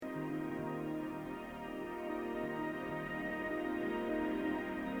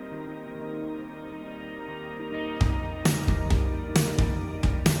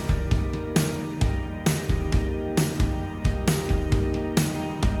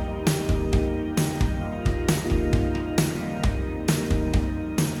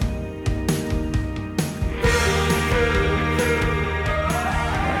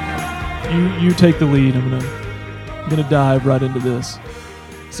you take the lead. I'm gonna dive right into this.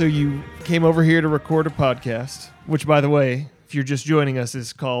 So you came over here to record a podcast, which, by the way, if you're just joining us,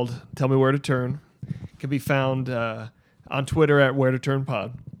 is called Tell Me Where to Turn. It can be found on Twitter at Where to Turn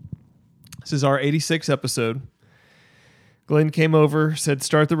Pod. This is our 86th episode. Glenn came over, said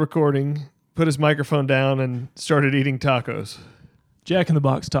start the recording, put his microphone down, and started eating tacos. Jack in the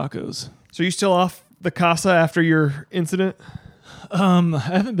Box tacos. So you still off the casa after your incident? I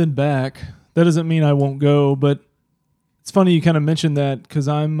haven't been back. That doesn't mean I won't go, but it's funny you kind of mentioned that because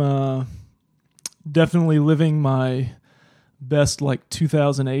I'm definitely living my best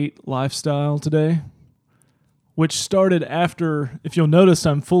 2008 lifestyle today, which started after, if you'll notice,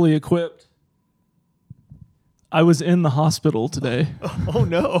 I'm fully equipped. I was in the hospital today. Oh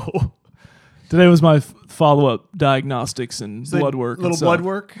no. Today was my follow-up diagnostics and blood work. Little blood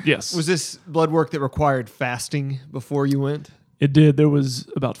work? Yes. Was this blood work that required fasting before you went? It did. There was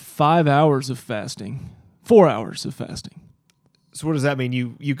about 5 hours of fasting. 4 hours of fasting. So what does that mean?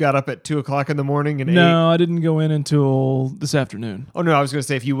 You got up at 2 o'clock in the morning and No, I didn't go in until this afternoon. Oh no, I was going to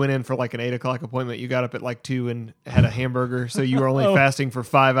say if you went in for an 8 o'clock appointment, you got up at 2 and had a hamburger, so you were only fasting for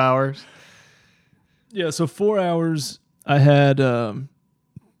 5 hours. Yeah, so 4 hours. I had a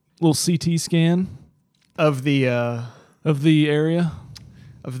little CT scan of the area,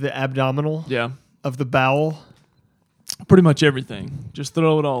 of the abdominal, yeah, of the bowel, pretty much everything. Just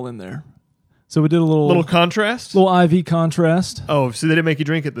throw it all in there. So we did a little contrast, little IV contrast. Oh, so they didn't make you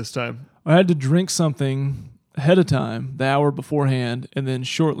drink it this time? I had to drink something ahead of time, the hour beforehand, and then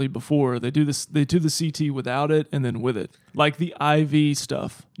shortly before they do this. They do the CT without it and then with it, like the IV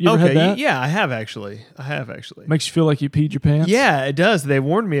stuff. You ever had that? Yeah, I have actually. Makes you feel like you peed your pants. Yeah, it does. They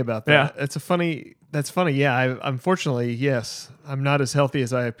warned me about that. Yeah. That's funny. Yeah, unfortunately, yes, I'm not as healthy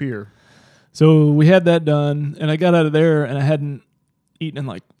as I appear. So we had that done, and I got out of there, and I hadn't eaten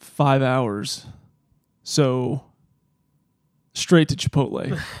in 5 hours. So straight to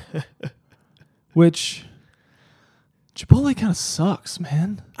Chipotle, which Chipotle kind of sucks,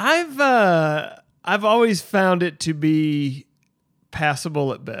 man. I've always found it to be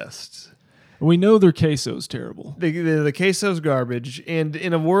passable at best. We know their queso's terrible. The queso's garbage, and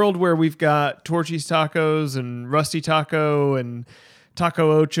in a world where we've got Torchy's Tacos and Rusty Taco and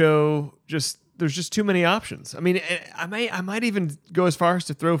Taco Ocho, there's just too many options. I mean, I might even go as far as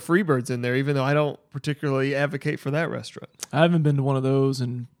to throw Freebirds in there, even though I don't particularly advocate for that restaurant. I haven't been to one of those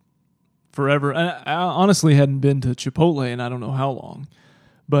in forever. I honestly hadn't been to Chipotle in I don't know how long,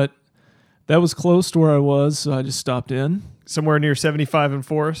 but that was close to where I was, so I just stopped in. Somewhere near 75 and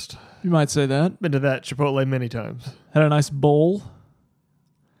Forest. You might say that. Been to that Chipotle many times. Had a nice bowl.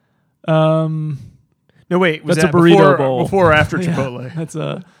 No, wait. Was that's that a burrito bowl. Before or after Chipotle? Yeah, That's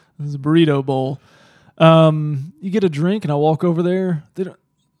a burrito bowl. You get a drink, and I walk over there. They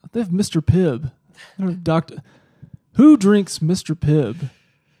have Mr. Pibb. They don't have Dr. Who drinks Mr. Pibb?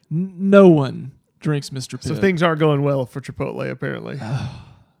 No one drinks Mr. Pibb. So things aren't going well for Chipotle, apparently.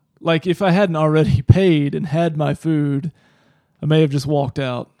 If I hadn't already paid and had my food, I may have just walked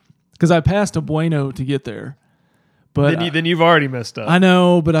out. Because I passed a Bueno to get there. But then you've already messed up. I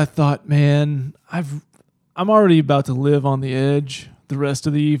know, but I thought, man, I'm already about to live on the edge the rest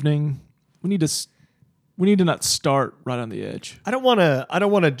of the evening. We need to not start right on the edge. I don't want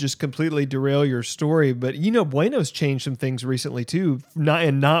to just completely derail your story, but Bueno's changed some things recently too,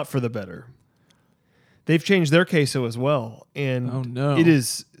 not for the better. They've changed their queso as well, and it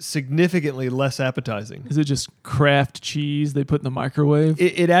is significantly less appetizing. Is it just Kraft cheese they put in the microwave?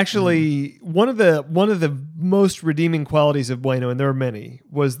 It actually one of the most redeeming qualities of Bueno, and there are many,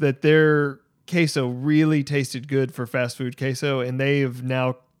 was that their queso really tasted good for fast food queso, and they have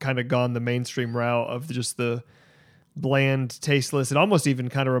now kind of gone the mainstream route of just the bland, tasteless. It almost even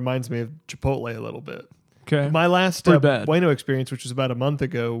kind of reminds me of Chipotle a little bit. Okay. My last Bueno experience, which was about a month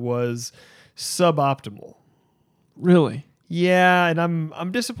ago, was suboptimal. Really? Yeah, and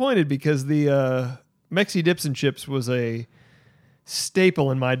I'm disappointed because the Mexi Dips and Chips was a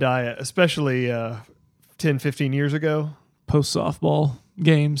staple in my diet, especially 10, 15 years ago. Post-softball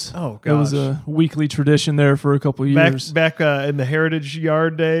games. Oh, gosh. It was a weekly tradition there for a couple of years. Back in the Heritage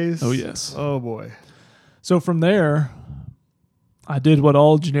Yard days. Oh, yes. Oh, boy. So from there, I did what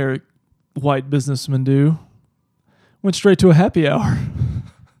all generic white businessmen do. Went straight to a happy hour.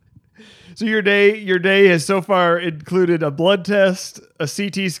 So your day has so far included a blood test, a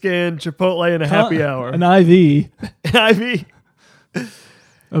CT scan, Chipotle, and a happy hour. An IV. An IV.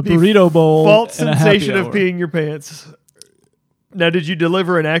 A burrito bowl. False and sensation a of peeing your pants. Now, did you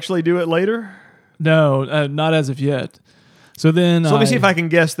deliver and actually do it later? No, not as of yet. So then let me see if I can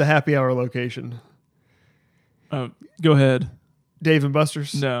guess the happy hour location. Go ahead. Dave and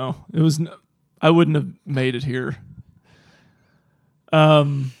Buster's? No, it was I wouldn't have made it here.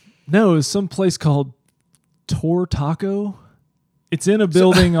 No, it was some place called Tor Taco. It's in a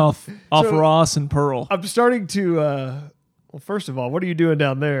building off Ross and Pearl. I'm starting to. Well, first of all, what are you doing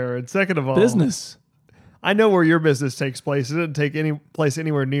down there? And second of all, Business. I know where your business takes place. It doesn't take any place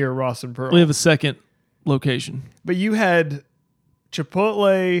anywhere near Ross and Pearl. We have a second location. But you had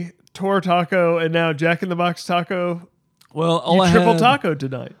Chipotle, Tor Taco, and now Jack in the Box Taco. Well, You triple taco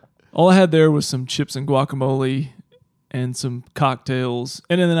tonight. All I had there was some chips and guacamole and some cocktails.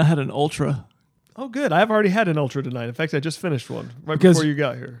 And then I had an Ultra. Oh, good. I've already had an Ultra tonight. In fact, I just finished one before you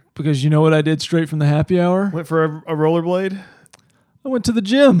got here. Because you know what I did straight from the happy hour? Went for a rollerblade. I went to the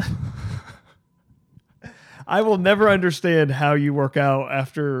gym. I will never understand how you work out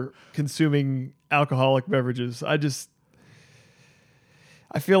after consuming alcoholic beverages. I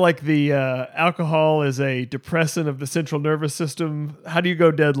feel like the alcohol is a depressant of the central nervous system. How do you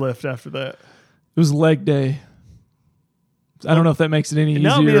go deadlift after that? It was leg day. I don't know if that makes it any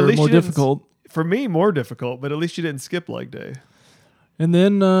No, easier at or least more you didn't difficult. For me, more difficult, but at least you didn't skip leg day. And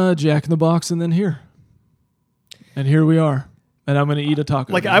then Jack in the Box, and then here. And here we are. And I'm going to eat a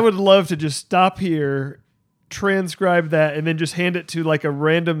taco. Like, now. I would love to just stop here, transcribe that, and then just hand it to like a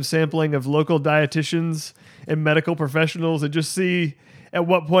random sampling of local dietitians and medical professionals and just see at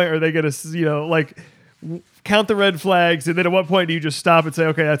what point are they going to, count the red flags, and then at what point do you just stop and say,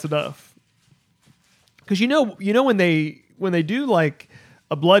 okay, that's enough? Because you know when they do like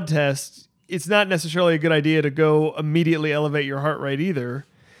a blood test, it's not necessarily a good idea to go immediately elevate your heart rate either.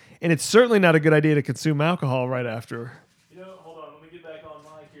 And it's certainly not a good idea to consume alcohol right after. Hold on. Let me get back on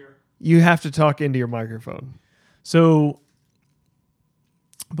mic here. You have to talk into your microphone. So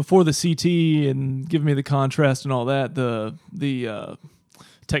before the CT and giving me the contrast and all that, the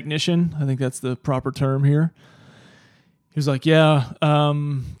technician, I think that's the proper term here, he was like,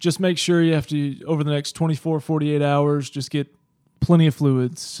 just make sure you have to, over the next 24, 48 hours, just get plenty of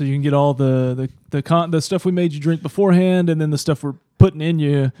fluids so you can get all the stuff we made you drink beforehand, and then the stuff we're putting in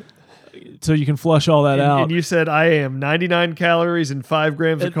you so you can flush all that out. And you said, I am 99 calories and 5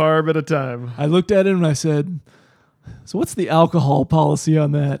 grams of carb at a time. I looked at him and I said, so what's the alcohol policy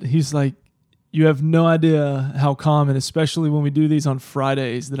on that? He's like, you have no idea how common, especially when we do these on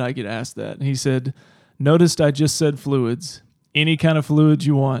Fridays, that I get asked that. And he said, noticed I just said fluids. Any kind of fluids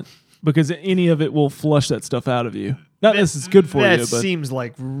you want, because any of it will flush that stuff out of you. Not that this is good for you, but seems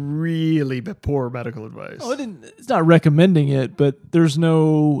like really poor medical advice. Oh, it's not recommending it, but there's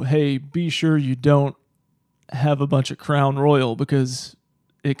no, hey, be sure you don't have a bunch of Crown Royal because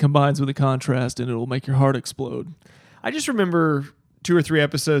it combines with the contrast and it'll make your heart explode. I just remember 2 or 3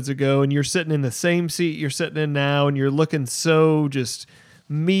 episodes ago, and you're sitting in the same seat you're sitting in now, and you're looking so just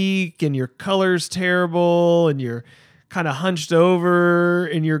meek, and your color's terrible, and you're kind of hunched over,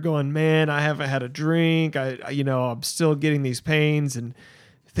 and you're going, man, I haven't had a drink. I'm still getting these pains, and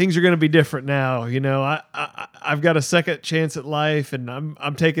things are going to be different now. I've got a second chance at life, and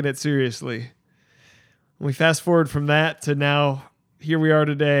I'm taking it seriously. We fast forward from that to now, here we are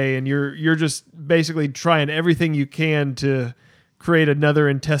today, and you're just basically trying everything you can to create another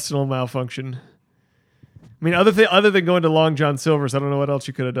intestinal malfunction. I mean, other than going to Long John Silver's, I don't know what else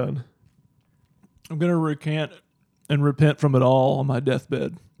you could have done. I'm going to recant and repent from it all on my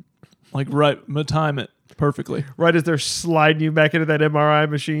deathbed. Like, right, I'm going to time it perfectly. Right as they're sliding you back into that MRI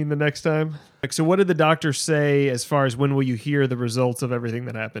machine the next time. So what did the doctor say as far as when will you hear the results of everything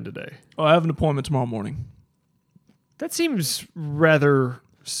that happened today? Oh, I have an appointment tomorrow morning. That seems rather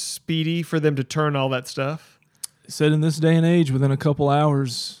speedy for them to turn all that stuff. They said in this day and age, within a couple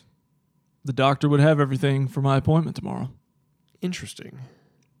hours, the doctor would have everything for my appointment tomorrow. Interesting.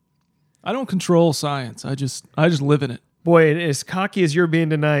 I don't control science. I just live in it. Boy, as cocky as you're being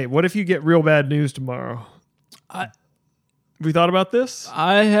tonight, what if you get real bad news tomorrow? Have you thought about this?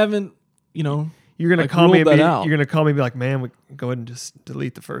 I haven't, You're gonna call me. You're gonna call me and be like, man, we go ahead and just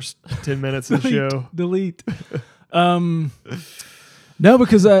delete the first 10 minutes of the show. Delete. No,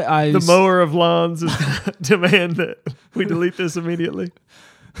 because I the mower of lawns is gonna demand that we delete this immediately.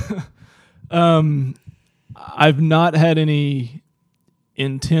 I've not had any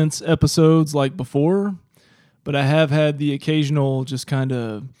intense episodes like before, but I have had the occasional just kind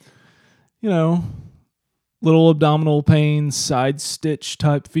of, little abdominal pain, side stitch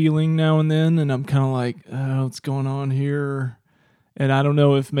type feeling now and then, and I'm kind of like, oh, what's going on here? And I don't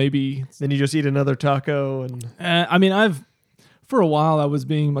know if maybe... Then you just eat another taco and... for a while I was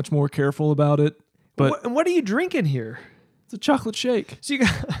being much more careful about it, but... What are you drinking here? It's a chocolate shake. So you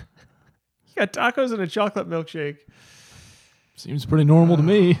got tacos and a chocolate milkshake. Seems pretty normal to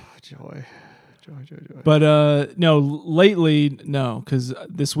me. Joy. Joy. But no, lately, no, because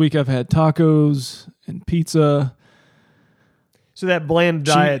this week I've had tacos and pizza, So that bland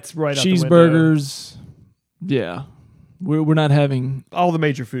diet's right out the window. cheeseburgers. Yeah, we're not having All the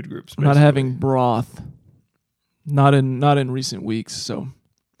major food groups. not basically. having broth. Not in recent weeks. So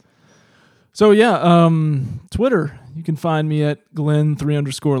yeah. Twitter. You can find me at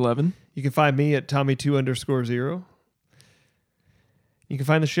Glenn3_11. You can find me at Tommy2_0. You can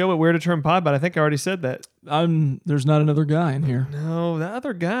find the show at Where to Turn Pod, but I think I already said that. There's not another guy in here. No, the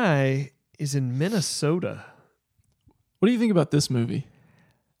other guy is in Minnesota. What do you think about this movie?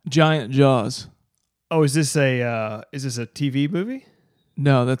 Giant Jaws. Oh, is this a TV movie?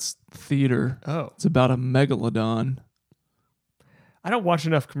 No, that's theater. Oh, It's about a megalodon. I don't watch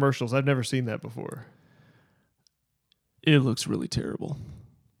enough commercials. I've never seen that before. It looks really terrible.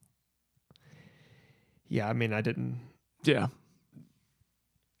 Yeah, I mean, I didn't Yeah.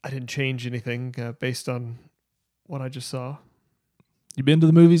 change anything based on what I just saw. You been to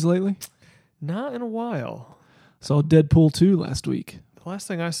the movies lately? Not in a while. Saw Deadpool 2 last week. The last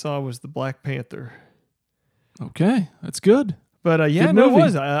thing I saw was the Black Panther. Okay, that's good. But yeah, Good no, it movie.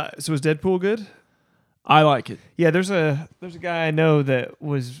 was. So was Deadpool good? I like it. Yeah, there's a guy I know that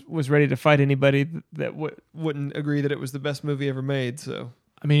was ready to fight anybody that wouldn't agree that it was the best movie ever made. So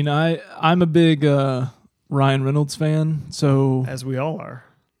I mean, I'm a big Ryan Reynolds fan, so as we all are.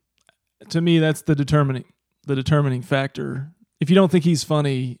 to me that's the determining factor. If you don't think he's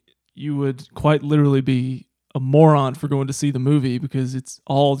funny, you would quite literally be a moron for going to see the movie because it's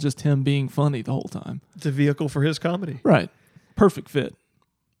all just him being funny the whole time. It's a vehicle for his comedy. Right. Perfect fit.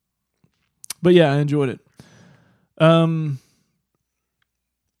 But yeah, I enjoyed it. And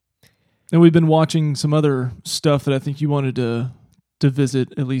we've been watching some other stuff that I think you wanted to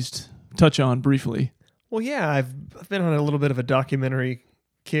visit, at least touch on briefly. Well, yeah, I've been on a little bit of a documentary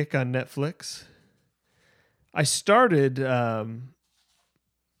kick on Netflix. I started, I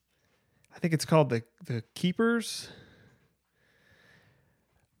think it's called the Keepers,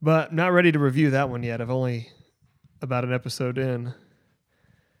 but I'm not ready to review that one yet. I've only about an episode in.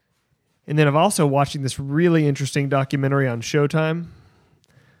 And then I'm also watching this really interesting documentary on Showtime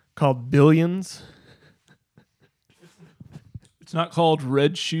called Billions. It's not called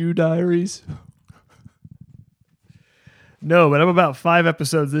Red Shoe Diaries. No, but I'm about 5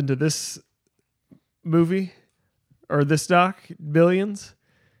 episodes into this movie or this doc, Billions.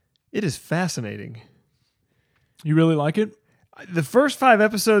 It is fascinating. You really like it? The first 5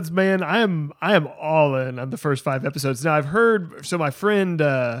 episodes, man, I am all in on the first 5 episodes. Now I've heard, so my friend,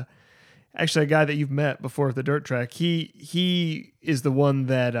 actually a guy that you've met before at the Dirt Track, he is the one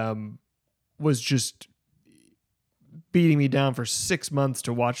that was just beating me down for 6 months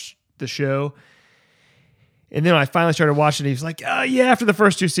to watch the show. And then when I finally started watching it, he was like, "Oh yeah, after the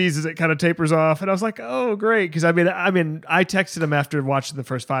first 2 seasons, it kind of tapers off." And I was like, "Oh, great," because I mean, I texted him after watching the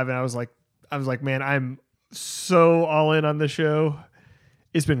first 5, and I was like, "Man, I'm so all in on this show.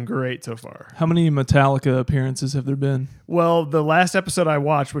 It's been great so far." How many Metallica appearances have there been? Well, the last episode I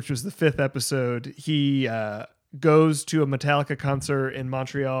watched, which was the 5th episode, he goes to a Metallica concert in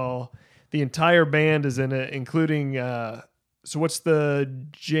Montreal. The entire band is in it, including so what's the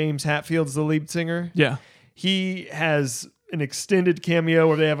James Hetfield's the lead singer? Yeah. He has an extended cameo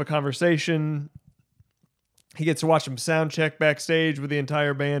where they have a conversation. He gets to watch them sound check backstage with the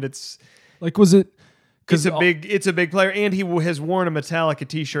entire band. It's Like, was it? it's a big player, and he has worn a Metallica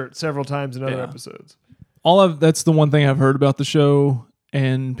t-shirt several times in other Yeah. episodes. That's the one thing I've heard about the show,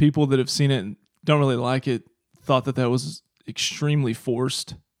 and people that have seen it and don't really like it thought that was extremely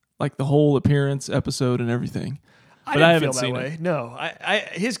forced, like the whole appearance, episode, and everything. I But didn't I haven't feel that seen way. it. No,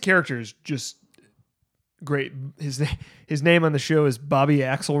 his character is just great. His name on the show is Bobby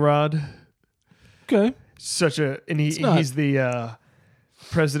Axelrod. Okay. He's the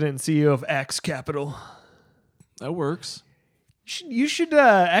president and CEO of Axe Capital. That works. You should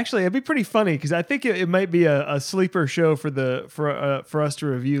actually. It'd be pretty funny because I think it might be a sleeper show for us to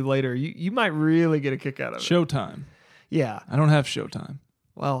review later. You might really get a kick out of it. Showtime. Yeah. I don't have Showtime.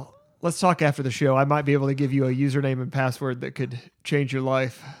 Well, let's talk after the show. I might be able to give you a username and password that could change your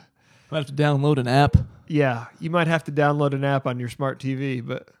life. I have to download an app. Yeah, you might have to download an app on your smart TV,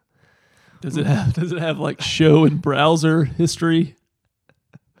 but Does it have like show and browser history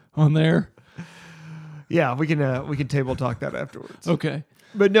on there? yeah, we can table talk that afterwards. Okay.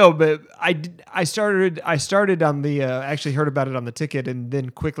 But no, but I started on the actually heard about it on the ticket and then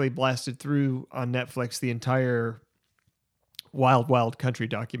quickly blasted through on Netflix the entire Wild Wild Country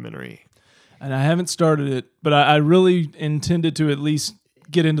documentary. And I haven't started it, but I really intended to at least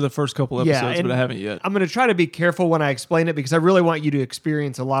get into the first couple episodes, and but I haven't yet. I'm going to try to be careful when I explain it because I really want you to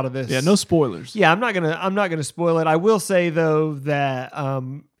experience a lot of this. Yeah, no spoilers. Yeah, I'm not gonna spoil it. I will say though that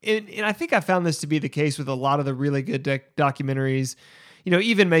and I think I found this to be the case with a lot of the really good documentaries. You know,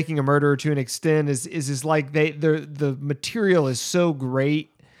 even Making a Murderer to an extent is like the material is so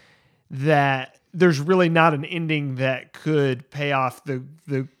great that there's really not an ending that could pay off the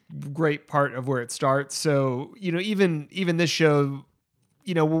great part of where it starts. So, you know, even this show,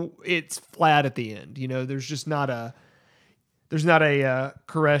 you know, it's flat at the end. You know, there's not a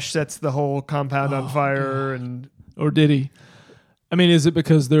Koresh sets the whole compound on fire. Or did he? I mean, is it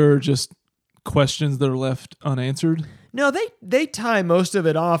because there are just questions that are left unanswered? No, they tie most of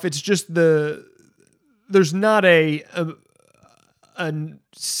it off. It's just there's not a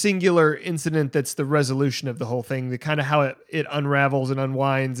singular incident that's the resolution of the whole thing. The kind of how it unravels and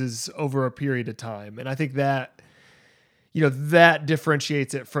unwinds is over a period of time. And I think that, you know, that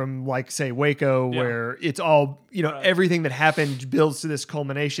differentiates it from, like, say, Waco, where it's all, you know, everything that happened builds to this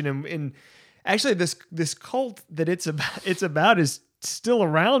culmination. And actually this cult that it's about is still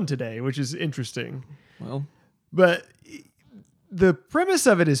around today, which is interesting. Well, but the premise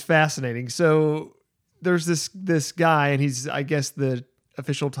of it is fascinating. So there's this guy, and he's, I guess the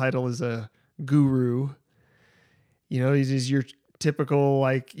official title is a guru. You know, he's your typical,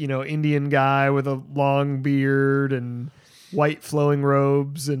 like, you know, Indian guy with a long beard and white flowing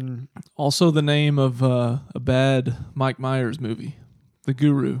robes, and also the name of a bad Mike Myers movie, The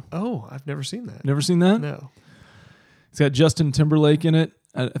Guru. Oh, I've never seen that. Never seen that? No. It's got Justin Timberlake in it.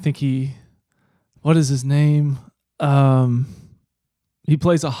 I think what is his name? He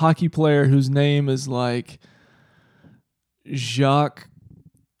plays a hockey player whose name is like Jacques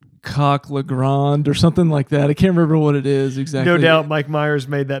Coq-Legrand or something like that. I can't remember what it is exactly. No doubt Mike Myers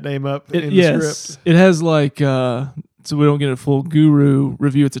made that name up in the script. It has like, so we don't get a full Guru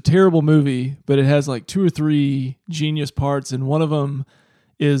review. It's a terrible movie, but it has like 2 or 3 genius parts. And one of them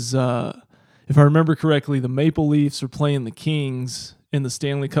is, if I remember correctly, the Maple Leafs are playing the Kings in the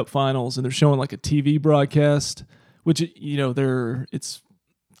Stanley Cup Finals, and they're showing like a TV broadcast, which, you know, it's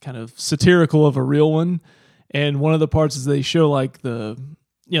kind of satirical of a real one. And one of the parts is they show like they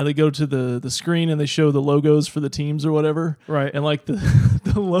go to the screen and they show the logos for the teams or whatever. Right. And like the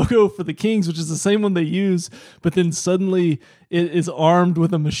logo for the Kings, which is the same one they use, but then suddenly it is armed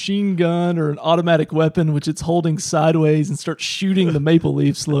with a machine gun or an automatic weapon, which it's holding sideways, and starts shooting the Maple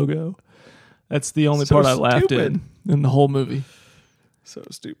Leafs logo. That's the only part I laughed in the whole movie. So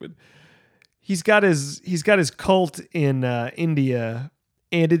stupid. He's got his cult in India,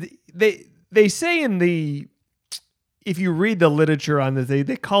 and they say if you read the literature on this,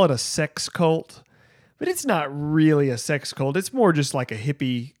 they call it a sex cult, but it's not really a sex cult. It's more just like a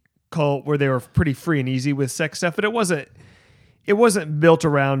hippie cult where they were pretty free and easy with sex stuff, but it wasn't built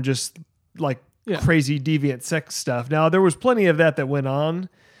around just like crazy deviant sex stuff. Now, there was plenty of that went on,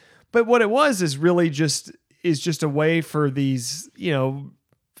 but what it was is really just a way for these, you know,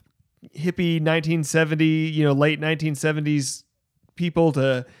 hippie 1970, you know, late 1970s people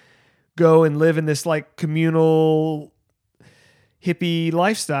to go and live in this like communal hippie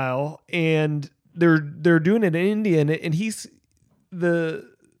lifestyle, and they're doing it in India, and he's the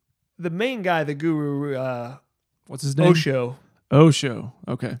main guy, the guru. What's his name? Osho.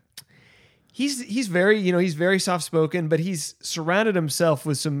 Okay. He's very, you know, he's very soft spoken, but he's surrounded himself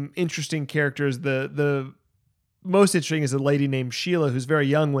with some interesting characters. The most interesting is a lady named Sheila, who's very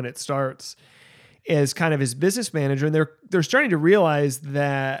young when it starts, as kind of his business manager. And they're starting to realize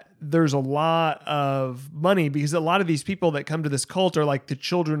that there's a lot of money, because a lot of these people that come to this cult are like the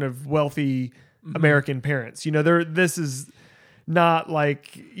children of wealthy American parents. You know, this is not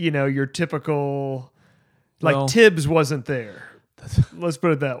like, you know, your typical, like Tibbs wasn't there. Let's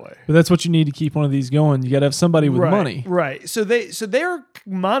put it that way. But that's what you need to keep one of these going. You got to have somebody with money. Right. So they're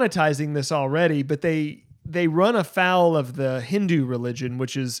monetizing this already, but they run afoul of the Hindu religion,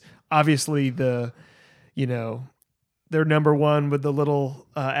 which is obviously the, you know, they're number one with the little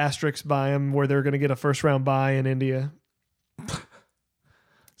asterisk by them, where they're going to get a first round bye in India.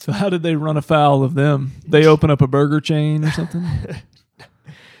 So how did they run afoul of them? They open up a burger chain or something?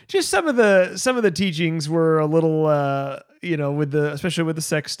 Just some of the teachings were a little, you know, especially with the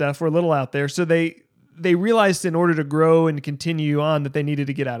sex stuff, were a little out there. So they realized in order to grow and continue on that they needed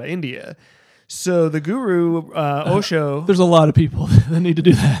to get out of India. So the guru, Osho... There's a lot of people that need to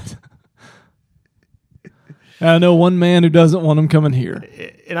do that. I know one man who doesn't want them coming here.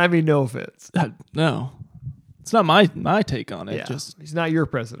 And I mean no offense. No. It's not my take on it. Yeah, he's not your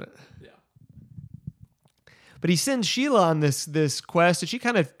president. Yeah. But he sends Sheila on this quest, and she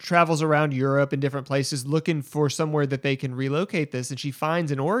kind of travels around Europe and different places looking for somewhere that they can relocate this. And she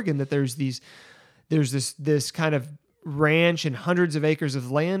finds in Oregon that there's this kind of ranch and hundreds of acres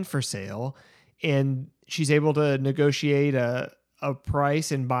of land for sale, and she's able to negotiate a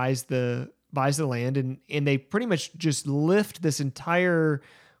price and buys the land, and they pretty much just lift this entire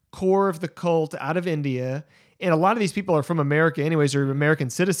core of the cult out of India. And a lot of these people are from America anyways, or American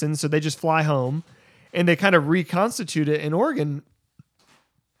citizens, so they just fly home and they kind of reconstitute it in Oregon.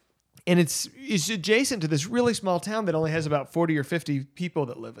 And it's adjacent to this really small town that only has about 40 or 50 people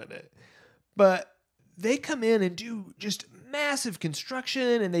that live in it. But they come in and do just massive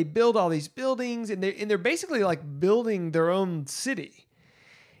construction, and they build all these buildings, and they're basically like building their own city.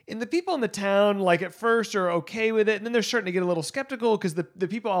 And the people in the town, like at first, are okay with it, and then they're starting to get a little skeptical because the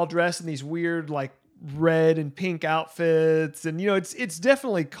people all dress in these weird like red and pink outfits, and it's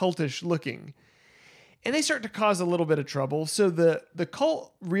definitely cultish looking. And they start to cause a little bit of trouble. So the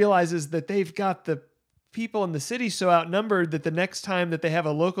cult realizes that they've got the people in the city so outnumbered that the next time that they have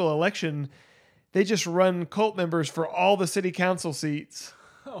a local election, they just run cult members for all the city council seats.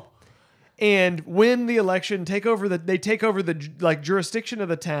 Oh. And win the election, take over the like jurisdiction of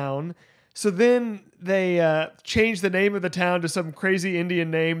the town. So then they change the name of the town to some crazy Indian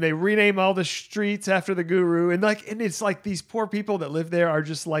name. They rename all the streets after the guru, and it's like these poor people that live there are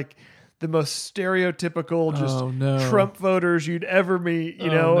just like the most stereotypical Trump voters you'd ever meet,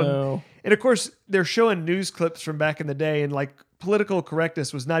 No. And of course they're showing news clips from back in the day, and like political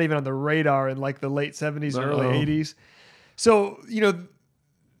correctness was not even on the radar in like the late 70s and early 80s. So,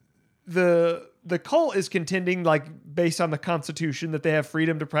 the cult is contending, like, based on the Constitution, that they have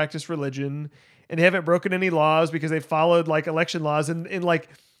freedom to practice religion, and they haven't broken any laws because they followed like election laws, and like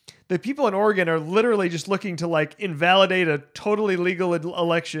the people in Oregon are literally just looking to like invalidate a totally legal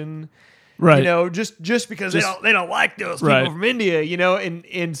election, right? Just because they don't like those people from India,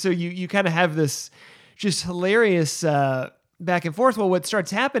 and so you kind of have this just hilarious back and forth. Well, what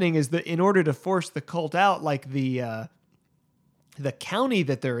starts happening is that in order to force the cult out, like the county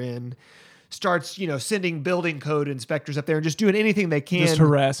that they're in starts, sending building code inspectors up there and just doing anything they can just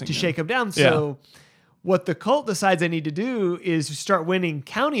harassing to them. shake them down. So what the cult decides they need to do is start winning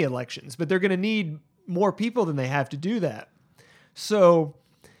county elections, but they're going to need more people than they have to do that. So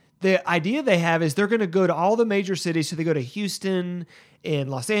the idea they have is they're going to go to all the major cities. So they go to Houston and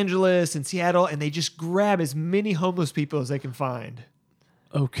Los Angeles and Seattle, and they just grab as many homeless people as they can find.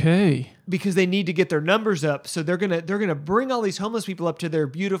 Okay. Because they need to get their numbers up. So they're gonna bring all these homeless people up to their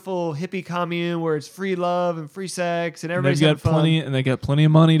beautiful hippie commune where it's free love and free sex and everybody's having fun. They got plenty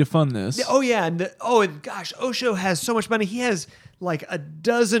of money to fund this. Oh yeah, and gosh, Osho has so much money. He has like a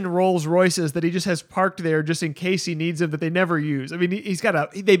dozen Rolls Royces that he just has parked there just in case he needs them that they never use. I mean,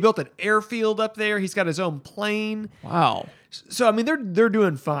 they built an airfield up there. He's got his own plane. Wow. So I mean, they're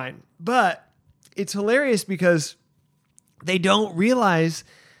doing fine, but it's hilarious because they don't realize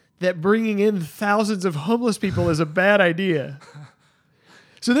that bringing in thousands of homeless people is a bad idea.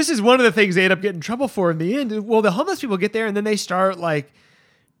 So this is one of the things they end up getting in trouble for in the end. Well, the homeless people get there and then they start like,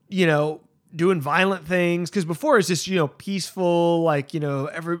 doing violent things. Because before it's just, peaceful, like,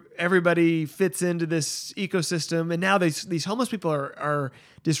 everybody fits into this ecosystem. And now these homeless people are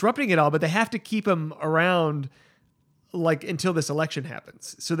disrupting it all, but they have to keep them around like until this election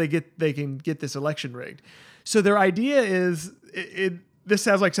happens. So they can get this election rigged. So their idea is, this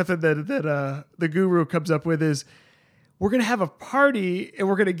sounds like something that the guru comes up with, is we're going to have a party and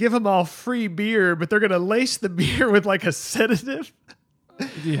we're going to give them all free beer, but they're going to lace the beer with like a sedative.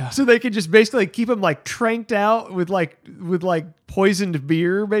 Yeah. So they can just basically keep them like tranked out with poisoned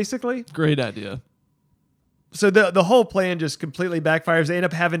beer, basically. Great idea. So the whole plan just completely backfires. They end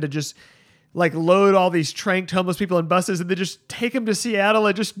up having to just like load all these tranked homeless people in buses and then just take them to Seattle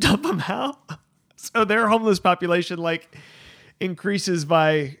and just dump them out. So their homeless population like increases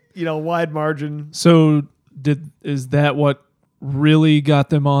by, wide margin. So is that what really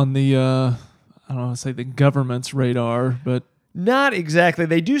got them on the, I don't want to say the government's radar, but... Not exactly.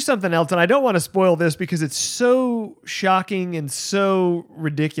 They do something else, and I don't want to spoil this because it's so shocking and so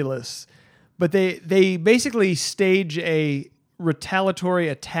ridiculous. But they basically stage a retaliatory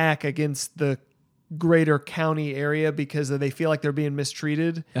attack against the greater county area because they feel like they're being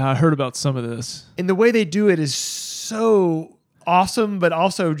mistreated. I heard about some of this. And the way they do it is so awesome, but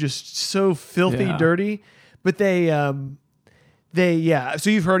also just so filthy dirty. But they so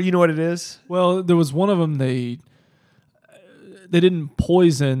you've heard, you know what it is? Well, there was one of them, they didn't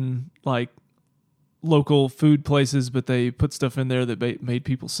poison like local food places, but they put stuff in there that made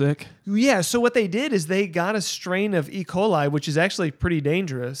people sick. Yeah, so what they did is they got a strain of E. coli, which is actually pretty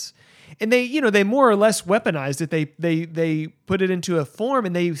dangerous, And they more or less weaponized it. They put it into a form,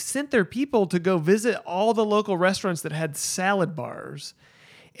 and they sent their people to go visit all the local restaurants that had salad bars.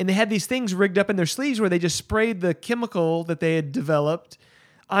 And they had these things rigged up in their sleeves where they just sprayed the chemical that they had developed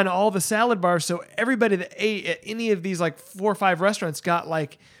on all the salad bars. So everybody that ate at any of these like 4 or 5 restaurants got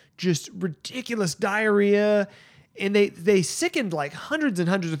like just ridiculous diarrhea. And they sickened like hundreds and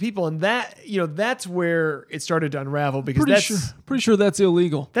hundreds of people, and that's where it started to unravel, because pretty sure that's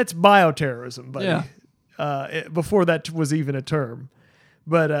illegal. That's bioterrorism, buddy. Yeah. Before that was even a term,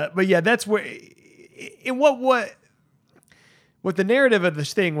 but yeah, that's where. And what the narrative of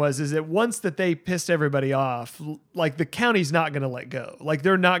this thing is that once that they pissed everybody off, like the county's not going to let go, like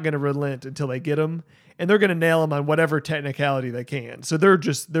they're not going to relent until they get them, and they're going to nail them on whatever technicality they can. So they're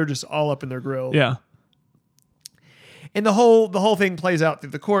just all up in their grill. Yeah. And the whole thing plays out through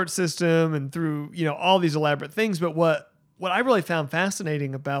the court system and through, all these elaborate things. But what I really found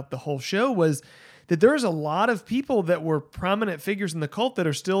fascinating about the whole show was that there's a lot of people that were prominent figures in the cult that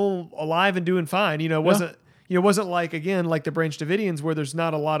are still alive and doing fine. It wasn't like, again, like the Branch Davidians, where there's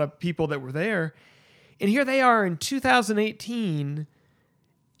not a lot of people that were there. And here they are in 2018.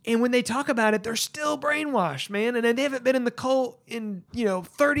 And when they talk about it, they're still brainwashed, man. And they haven't been in the cult in,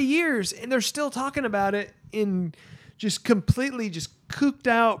 30 years, and they're still talking about it in just completely just cooked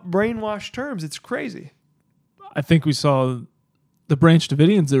out, brainwashed terms. It's crazy. I think we saw the Branch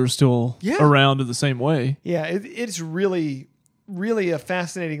Davidians that are still around in the same way. Yeah, it's really, really a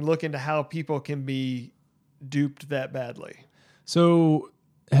fascinating look into how people can be duped that badly. So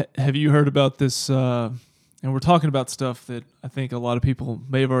have you heard about this? And we're talking about stuff that I think a lot of people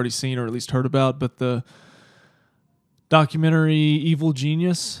may have already seen or at least heard about, but the documentary Evil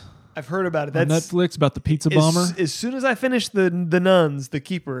Genius. I've heard about it. That's on Netflix, about the pizza bomber. As soon as I finish the Nuns, the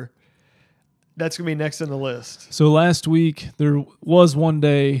Keeper, that's going to be next on the list. So last week, there was one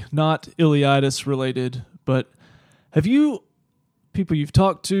day, not ileitis related, but have you, people you've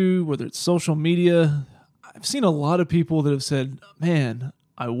talked to, whether it's social media, I've seen a lot of people that have said, man,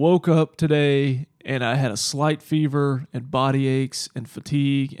 I woke up today and I had a slight fever and body aches and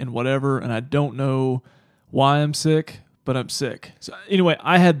fatigue and whatever, and I don't know why I'm sick, but I'm sick. So anyway,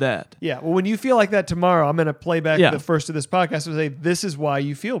 I had that. Yeah. Well, when you feel like that tomorrow, I'm going to play back the first of this podcast and say, this is why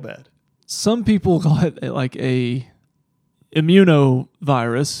you feel bad. Some people call it like a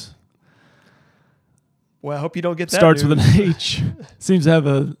immunovirus. Well, I hope you don't get that. Starts with an H. Seems to have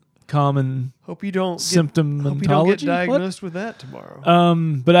a common symptom. Hope you don't get diagnosed with that tomorrow.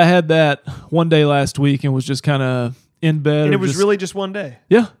 But I had that one day last week and was just kind of in bed. And it was really just one day?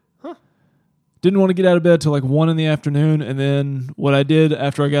 Yeah. Didn't want to get out of bed till like 1 p.m. And then what I did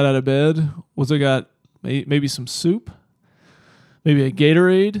after I got out of bed was I got maybe some soup, maybe a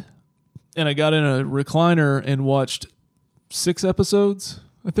Gatorade, and I got in a recliner and watched 6 episodes,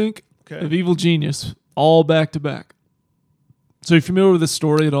 I think, of Evil Genius, all back to back. So you familiar with this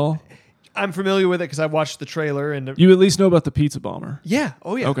story at all? I'm familiar with it because I watched the trailer. And you at least know about the pizza bomber. Yeah.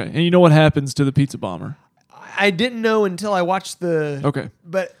 Oh, yeah. Okay. And you know what happens to the pizza bomber? I didn't know until I watched the... Okay.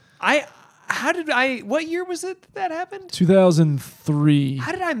 But what year was it that happened? 2003.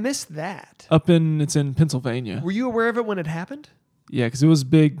 How did I miss that? It's in Pennsylvania. Were you aware of it when it happened? Yeah, because it was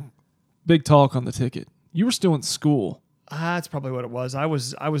big talk on the ticket. You were still in school. That's probably what it was. I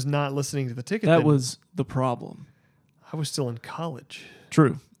was not listening to the ticket. That was the problem. I was still in college.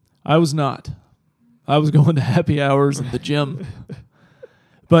 True. I was not. I was going to happy hours at the gym.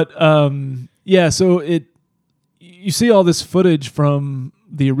 But yeah, so you see all this footage from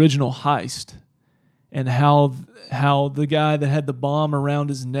the original heist and how the guy that had the bomb around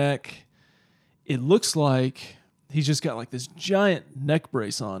his neck, it looks like he's just got like this giant neck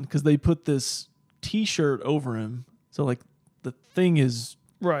brace on because they put this T-shirt over him. So like the thing is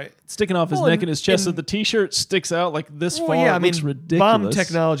sticking off his neck and his chest, so the T-shirt sticks out like this far. Yeah, it looks ridiculous. Bomb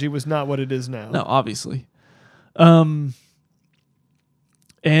technology was not what it is now. No, obviously. And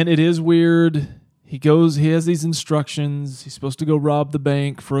it is weird. He has these instructions. He's supposed to go rob the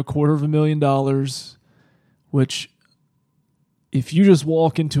bank for $250,000, which if you just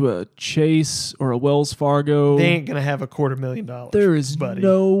walk into a Chase or a Wells Fargo, they ain't going to have $250,000. There is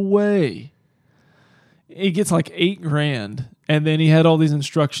no way. He gets like $8,000, and then he had all these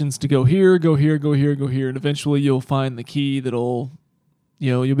instructions to go here, go here, go here, go here, and eventually you'll find the key that'll,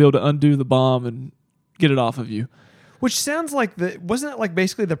 you'll be able to undo the bomb and get it off of you. Which sounds like wasn't it like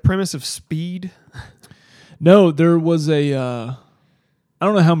basically the premise of Speed? No, there was I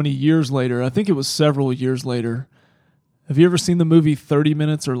don't know how many years later. I think it was several years later. Have you ever seen the movie 30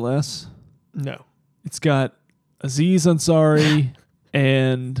 Minutes or Less? No. It's got Aziz Ansari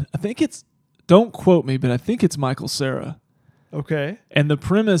and I think don't quote me, but I think it's Michael Cera. Okay. And the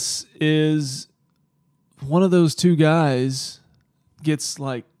premise is one of those two guys gets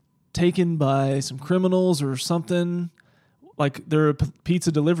like taken by some criminals or something. Like they're a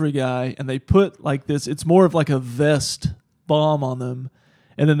pizza delivery guy, and they put like this, it's more of like a vest bomb on them.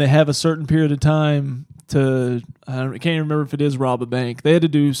 And then they have a certain period of time to, I can't even remember if it is rob a bank. They had to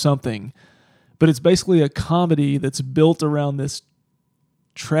do something. But it's basically a comedy that's built around this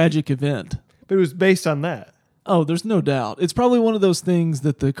tragic event. But it was based on that. Oh, there's no doubt. It's probably one of those things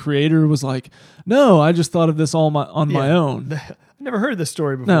that the creator was like, no, I just thought of this all on my own. I never heard this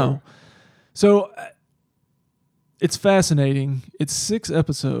story before. No. So it's fascinating. It's 6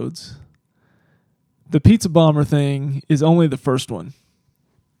 episodes. The Pizza Bomber thing is only the first one.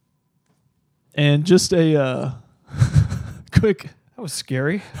 And just a quick That was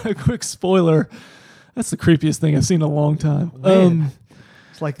scary. a quick spoiler. That's the creepiest thing I've seen in a long time. Man.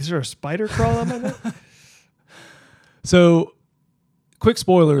 It's like, is there a spider crawling on my neck? So, quick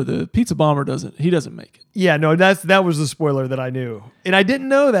spoiler: the Pizza Bomber doesn't make it. Yeah, no, that was the spoiler that I knew, and I didn't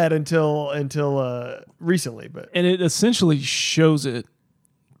know that until recently. But And it essentially shows it.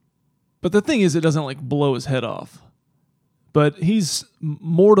 But the thing is, it doesn't like blow his head off. But he's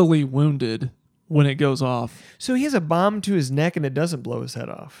mortally wounded when it goes off. so he has a bomb to his neck, and it doesn't blow his head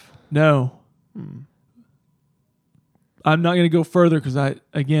off. No. I'm not going to go further because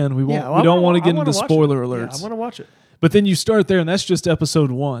we don't want to get into spoiler alerts. Yeah, I want to watch it. But then you start there, and that's just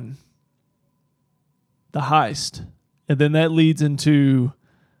episode 1, the heist, and then that leads into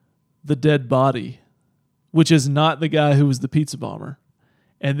the dead body, which is not the guy who was the pizza bomber.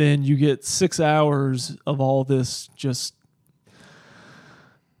 And then you get 6 hours of all this just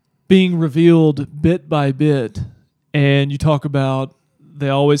being revealed bit by bit. And you talk about they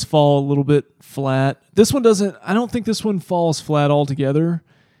always fall a little bit flat. This one doesn't. I don't think this one falls flat altogether.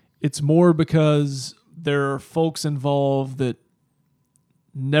 It's more because there are folks involved that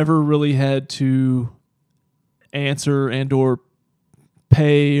never really had to answer and or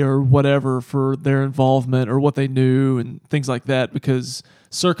pay or whatever for their involvement or what they knew and things like that because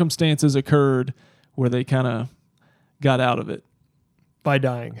circumstances occurred where they kind of got out of it. By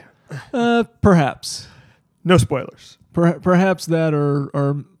dying. Perhaps. No spoilers. Perhaps that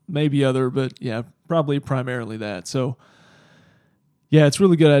or maybe other, but yeah, probably primarily that. So, yeah, it's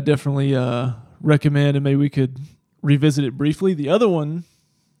really good. I definitely recommend, and maybe we could revisit it briefly. The other one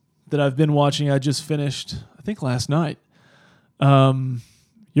that I've been watching, I just finished, I think last night. You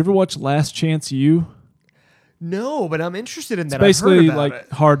ever watch Last Chance U? No, but I'm interested in It's that. basically I've heard about like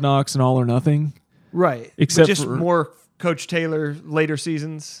it. Hard Knocks and All or Nothing. Right. Except but just for- more Coach Taylor later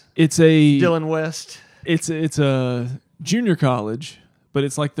seasons. It's a Dylan West. It's a junior college, but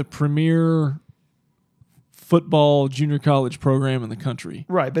it's like the premier football junior college program in the country.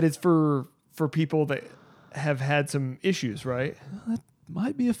 Right, but it's for people that have had some issues, right?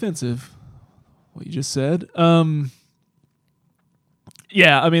 Might be offensive, what you just said.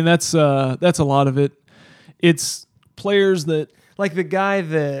 Yeah, I mean that's a lot of it. It's players that Like the guy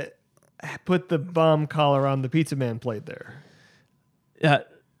that put the bomb collar on the pizza man played there.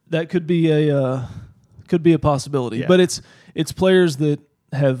 that could be a possibility. Yeah. But it's players that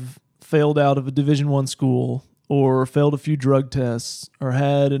have failed out of a Division I school or failed a few drug tests or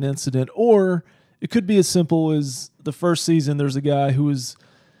had an incident, or it could be as simple as the first season there's a guy who was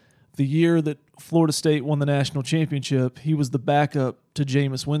the year that Florida State won the national championship, he was the backup to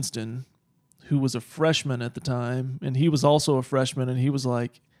Jameis Winston, who was a freshman at the time, and he was also a freshman, and he was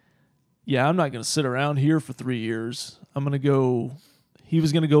like, yeah, I'm not going to sit around here for 3 years. I'm going to go. He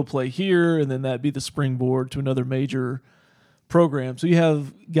was going to go play here, and then that'd be the springboard to another major program. So you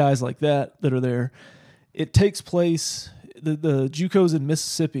have guys like that are there. It takes place, the JUCO's in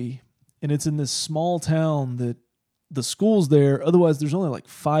Mississippi, and it's in this small town that the school's there. Otherwise, there's only like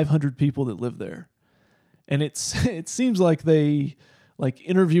 500 people that live there. And it seems like they like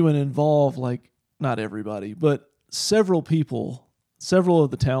interview and involve like not everybody, but several people, several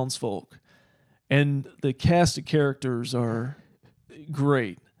of the townsfolk. And the cast of characters are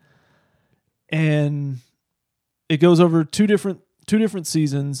great. And it goes over two different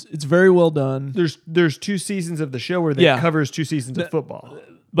seasons. It's very well done. There's 2 seasons of the show where they covers 2 seasons of football.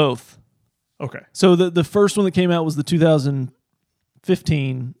 Both. Okay. So the first one that came out was the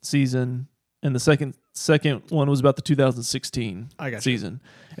 2015 season, and the second one was about the 2016 season.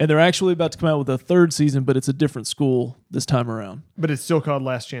 And they're actually about to come out with a third season, but it's a different school this time around. But it's still called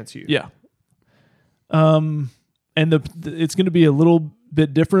Last Chance U. Yeah. And it's going to be a little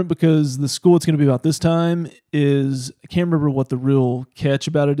bit different because the school it's going to be about this time is, I can't remember what the real catch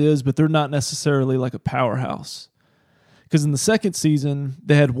about it is, but they're not necessarily like a powerhouse. Because in the second season,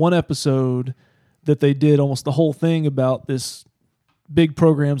 they had one episode that they did almost the whole thing about this big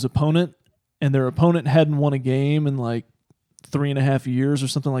program's opponent, and their opponent hadn't won a game in like 3.5 years or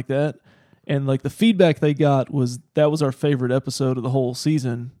something like that. And like the feedback they got was that was our favorite episode of the whole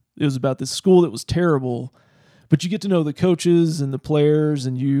season. It was about this school that was terrible, but you get to know the coaches and the players,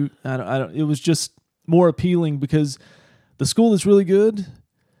 and it was just more appealing because the school that's really good,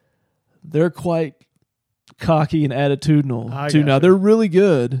 they're quite cocky and attitudinal too. Now they're really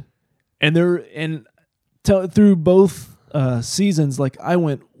good, and through both seasons, like I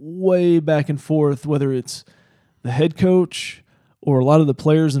went way back and forth, whether it's the head coach or a lot of the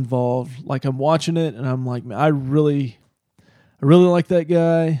players involved. Like I'm watching it and I'm like, man, I really like that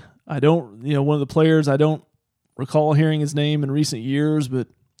guy. I don't, one of the players, I don't recall hearing his name in recent years, but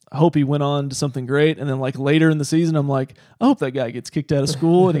I hope he went on to something great. And then like later in the season, I'm like, I hope that guy gets kicked out of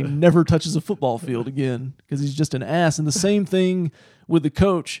school and he never touches a football field again because he's just an ass. And the same thing with the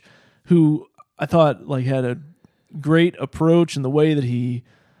coach, who I thought like had a great approach in the way that he,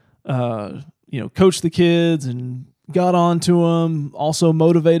 coached the kids and got on to them, also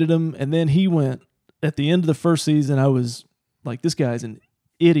motivated them. And then he went at the end of the first season. I was like, this guy's an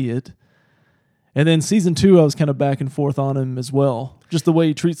idiot. And then season 2, I was kind of back and forth on him as well, just the way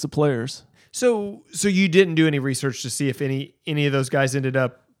he treats the players. So you didn't do any research to see if any of those guys ended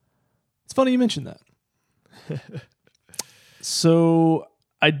up. It's funny you mentioned that. So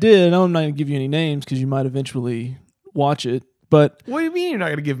I did. I'm not going to give you any names because you might eventually watch it. But what do you mean you're not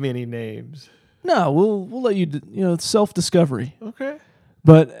going to give me any names? No, we'll let you. Self-discovery. Okay.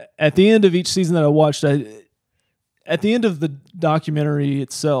 But at the end of each season that I watched, at the end of the documentary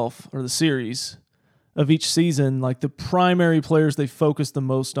itself or the series of each season, like the primary players they focused the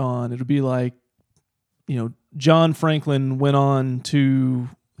most on, it would be like, John Franklin went to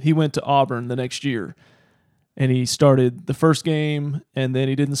Auburn the next year, and he started the first game, and then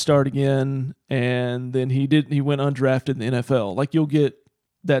he didn't start again, and then he went undrafted in the NFL. Like you'll get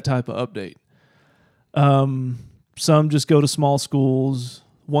that type of update. Some just go to small schools.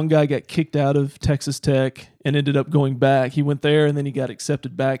 One guy got kicked out of Texas Tech and ended up going back. He went there and then he got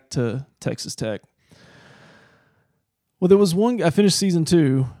accepted back to Texas Tech. Well, there was I finished season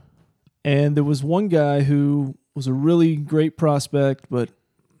 2, and there was one guy who was a really great prospect, but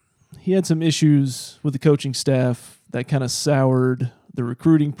he had some issues with the coaching staff that kind of soured the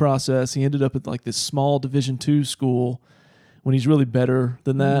recruiting process. He ended up at like this small Division II school when he's really better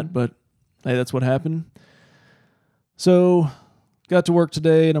than that, but hey, that's what happened. So got to work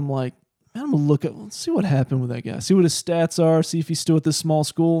today, and I'm like, man, I'm going to let's see what happened with that guy. See what his stats are, see if he's still at this small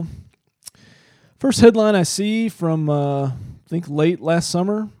school. First headline I see from, I think, late last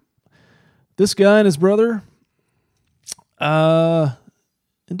summer. This guy and his brother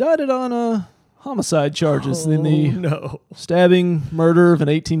indicted on homicide charges in the stabbing, murder of an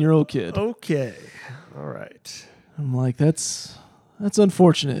 18-year-old kid. Okay. All right. I'm like, that's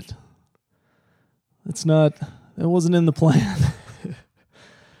unfortunate. That wasn't in the plan.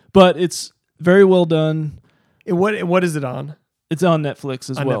 But it's very well done. And what is it on? It's on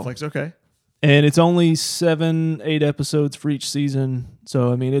Netflix as well. On Netflix, okay. And it's only 7-8 episodes for each season.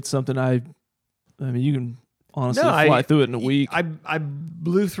 So, I mean, it's something you can honestly fly through it in a week. I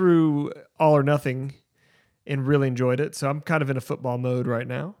blew through All or Nothing and really enjoyed it. So I'm kind of in a football mode right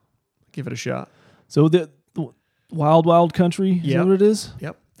now. Give it a shot. So the Wild Wild Country, is that what it is?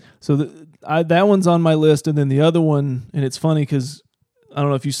 Yep. So that one's on my list, and then the other one, and it's funny because I don't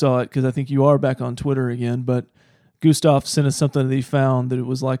know if you saw it because I think you are back on Twitter again, but Gustav sent us something that he found that it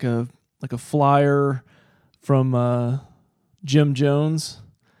was like a flyer from Jim Jones.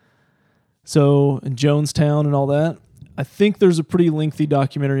 So in Jonestown and all that. I think there's a pretty lengthy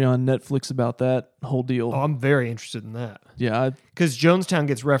documentary on Netflix about that whole deal. Oh, I'm very interested in that. Yeah. Because Jonestown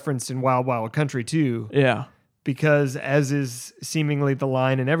gets referenced in Wild Wild Country too. Yeah. Because as is seemingly the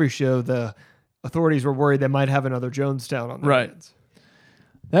line in every show, the authorities were worried they might have another Jonestown on their hands.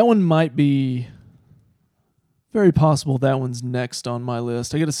 That one might be very possible. That one's next on my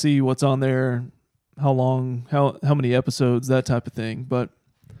list. I got to see what's on there, how long, how many episodes, that type of thing. But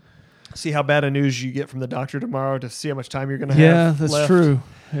see how bad a news you get from the doctor tomorrow to see how much time you're going to have. Yeah, that's left true.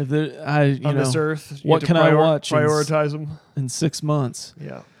 On this earth, what can I watch? Prioritize them in 6 months.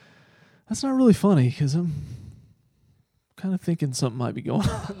 Yeah, that's not really funny because I'm kind of thinking something might be going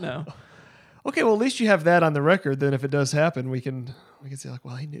on now. Okay, well at least you have that on the record. Then if it does happen, we can say like,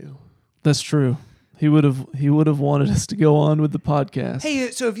 well, he knew. That's true. He would have wanted us to go on with the podcast.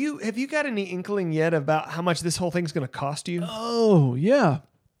 Hey, so have you got any inkling yet about how much this whole thing's going to cost you? Oh yeah.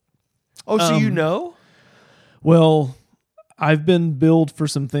 Oh, so you know? Well, I've been billed for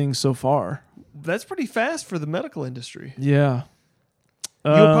some things so far. That's pretty fast for the medical industry. Yeah.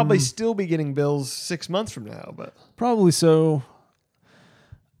 You'll probably still be getting bills 6 months from now, but probably so.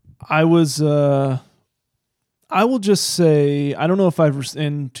 I was. I will just say I don't know if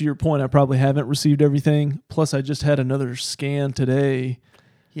and to your point, I probably haven't received everything. Plus, I just had another scan today.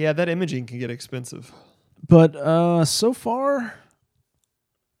 Yeah, that imaging can get expensive. But so far,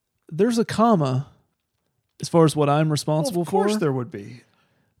 there's a comma as far as what I'm responsible for. Of course, there would be.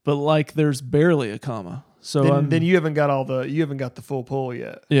 But like, there's barely a comma. So then you haven't got the full pull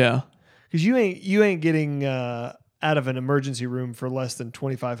yet. Yeah, because you ain't getting out of an emergency room for less than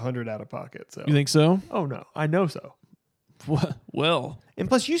 $2,500 out of pocket. So you think so? Oh no, I know so. Well, and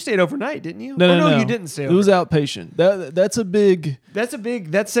plus you stayed overnight, didn't you? No, you didn't stay overnight. It was outpatient.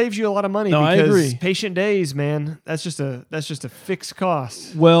 That saves you a lot of money. No, because I agree. Patient days, man, that's just a fixed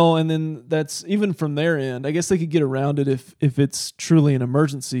cost. Well, and then that's even from their end. I guess they could get around it if it's truly an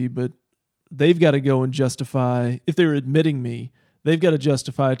emergency, but they've got to go and justify, if they're admitting me, they've got to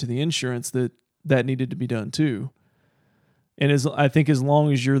justify to the insurance that needed to be done too. And I think as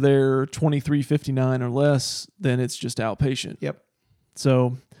long as you're there $23.59 or less, then it's just outpatient. Yep.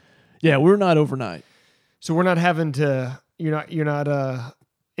 So, yeah, we're not overnight. So we're not having to. You're not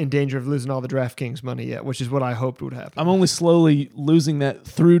in danger of losing all the DraftKings money yet, which is what I hoped would happen. I'm only slowly losing that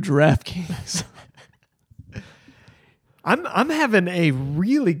through DraftKings. I'm having a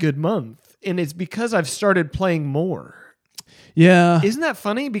really good month, and it's because I've started playing more. Yeah. Isn't that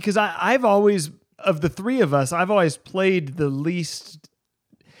funny? Because I've always, of the three of us, I've always played the least.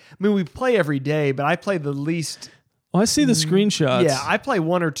 I mean, we play every day, but I play the least. Well, I see the screenshots. Yeah, I play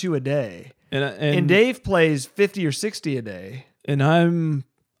 1 or 2 a day. And Dave plays 50 or 60 a day. And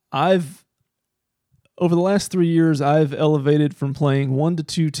I've over the last 3 years, I've elevated from playing 1 to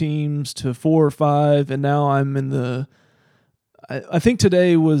 2 teams to 4 or 5, and now I'm in the. I think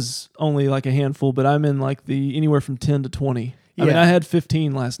today was only like a handful, but I'm in like the anywhere from 10 to 20. Yeah. I mean, I had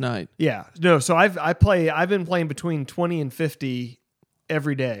 15 last night. Yeah, no. So I've been playing between 20 and 50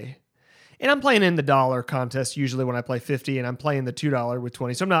 every day, and I'm playing in the dollar contest usually when I play 50, and I'm playing the $2 with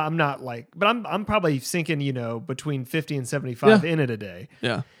 20. So I'm not like, but I'm probably sinking between 50 and 75 in it a day.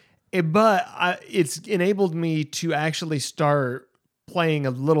 Yeah. But it's enabled me to actually start playing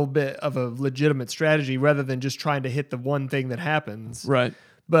a little bit of a legitimate strategy rather than just trying to hit the one thing that happens. Right.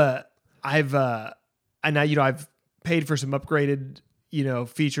 But I've paid for some upgraded,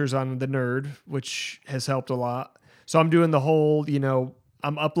 features on the Nerd, which has helped a lot. So I'm doing the whole,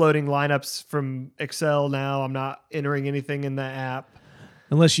 I'm uploading lineups from Excel now. I'm not entering anything in the app.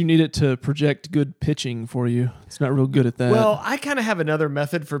 Unless you need it to project good pitching for you. It's not real good at that. Well, I kind of have another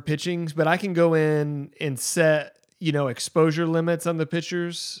method for pitchings, but I can go in and set, exposure limits on the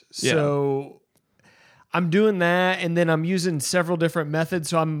pitchers. Yeah. So I'm doing that, and then I'm using several different methods.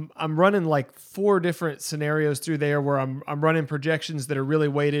 So I'm running like 4 different scenarios through there where I'm running projections that are really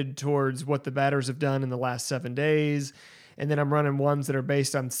weighted towards what the batters have done in the last 7 days. And then I'm running ones that are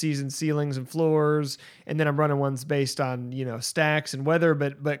based on season ceilings and floors. And then I'm running ones based on, stacks and weather,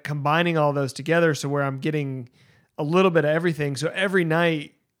 but combining all those together. So where I'm getting a little bit of everything. So every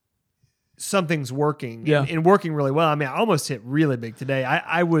night something's working and working really well. I mean, I almost hit really big today.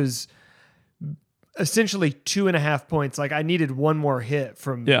 I was essentially 2.5 points. Like I needed one more hit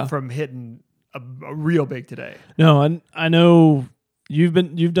from hitting a real big today. No, I know you've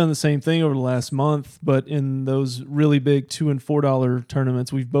done the same thing over the last month, but in those really big $2 and $4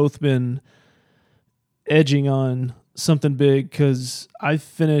 tournaments, we've both been edging on something big because I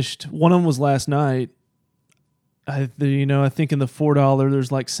finished. One of them was last night. I think in the $4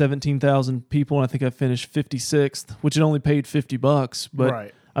 there's like 17,000 people, and I think I finished 56th, which had only paid $50. But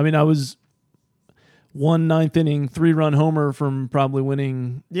right. I mean, I was 1 9th inning 3-run homer from probably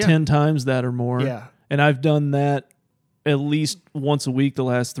winning 10 times that or more. Yeah, and I've done that at least once a week the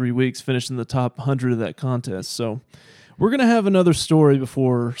last 3 weeks, finished in the top 100 of that contest. So we're gonna have another story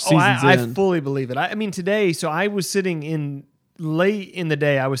before season's I end. fully believe it. I mean, today, so I was sitting in. Late in the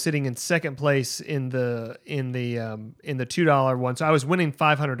day, I was sitting in second place in the $2 one, so I was winning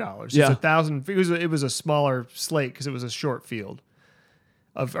 $500. Yeah, it's 1,000. It was a smaller slate because it was a short field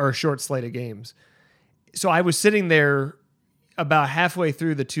or a short slate of games. So I was sitting there about halfway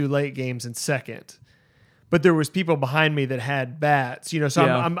through the 2 late games in second, but there was people behind me that had bats. So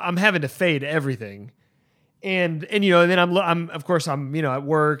I'm having to fade everything. And then I'm of course at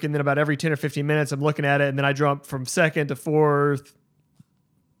work, and then about every 10 or 15 minutes I'm looking at it, and then I jump from second to fourth,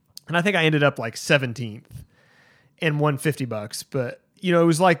 and I think I ended up like 17th and won $50. But it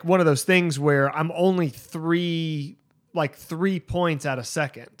was like one of those things where I'm only 3 points out of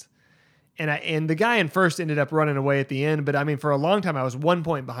second, and the guy in first ended up running away at the end. But I mean, for a long time I was 1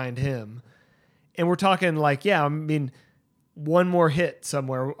 point behind him, and we're talking one more hit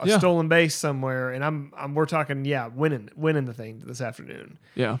somewhere, a Yeah. stolen base somewhere, and we're talking winning the thing this afternoon.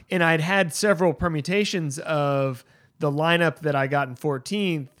 Yeah. And I'd had several permutations of the lineup that I got in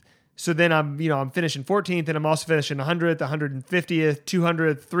 14th. So then I'm finishing 14th, and I'm also finishing 100th, 150th,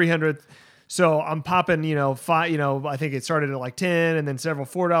 200th, 300th. So I'm popping, five. I think it started at like 10, and then several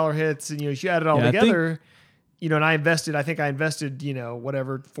 $4 hits, and you add it all together. And I invested. I think I invested,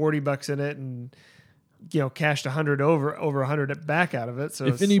 whatever, $40 in it, and cashed 100 over 100 back out of it. So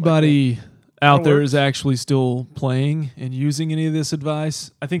if anybody out there works. is actually still playing and using any of this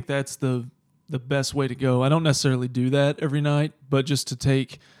advice, I think that's the best way to go. I don't necessarily do that every night, but just to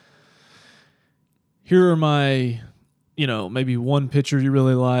take, here are my, maybe one pitcher you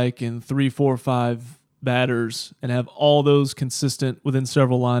really like and 3, 4, 5 batters, and have all those consistent within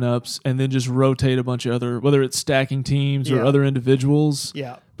several lineups, and then just rotate a bunch of other, whether it's stacking teams or other individuals.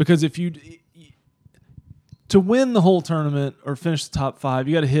 Yeah. Because to win the whole tournament or finish the top 5,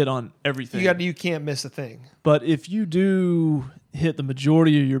 you got to hit on everything. You can't miss a thing. But if you do hit the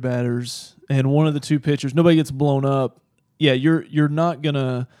majority of your batters and one of the two pitchers, nobody gets blown up. Yeah, you're not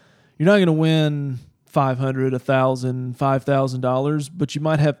gonna win $500, $1,000, $5,000, but you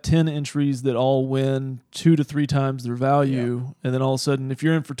might have 10 entries that all win 2 to 3 times their value, and then all of a sudden, if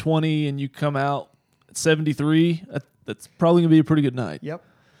you're in for 20 and you come out at 73, that's probably gonna be a pretty good night. Yep.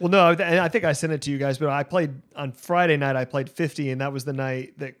 Well, no, I think I sent it to you guys, but I played on Friday night. I played 50, and that was the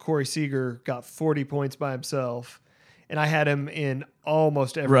night that Corey Seager got 40 points by himself, and I had him in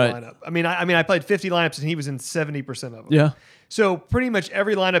almost every lineup. I played 50 lineups, and he was in 70% of them. Yeah. So pretty much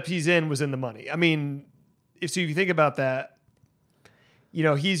every lineup he's in was in the money. I mean, if you think about that,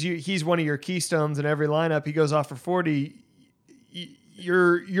 he's one of your keystones in every lineup. He goes off for 40.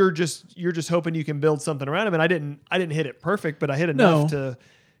 You're just hoping you can build something around him. And I didn't hit it perfect, but I hit enough to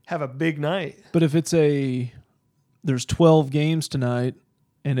have a big night. But if there's 12 games tonight,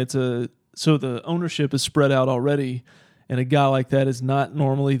 and so the ownership is spread out already, and a guy like that is not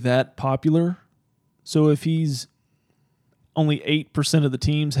normally that popular. So if he's only 8% of the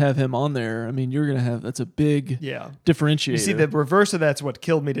teams have him on there, I mean, that's a big differentiator. You see, the reverse of that's what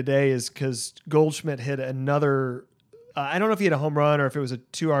killed me today is because Goldschmidt hit another, I don't know if he had a home run or if it was a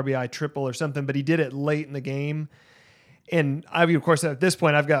 2 RBI triple or something, but he did it late in the game. And of course, at this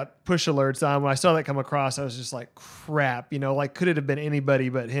point, I've got push alerts on. When I saw that come across, I was just like, crap, could it have been anybody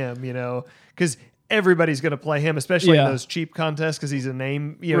but him, because everybody's going to play him, especially in those cheap contests, because he's a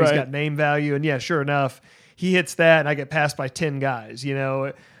name, he's got name value. And sure enough, he hits that, and I get passed by 10 guys,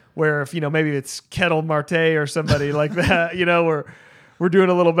 where if, maybe it's Kettle Marte or somebody like that, we're doing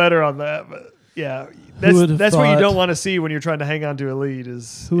a little better on that. But yeah, that's what you don't want to see when you're trying to hang on to a lead.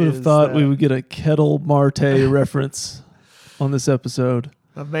 Who would have thought we would get a Kettle Marte reference on this episode?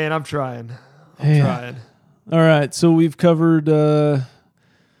 But man, I'm trying. Trying. All right, so we've covered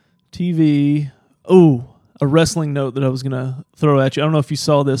TV. Oh, a wrestling note that I was going to throw at you. I don't know if you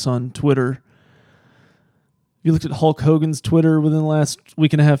saw this on Twitter. You looked at Hulk Hogan's Twitter within the last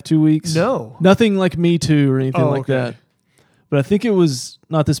week and a half, 2 weeks? No. Nothing like Me Too or anything like that. But I think it was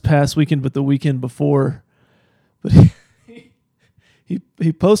not this past weekend, but the weekend before. But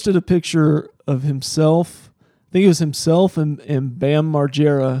he posted a picture of himself. I think it was himself and Bam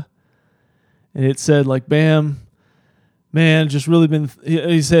Margera. And it said, like, Bam, man, just really been...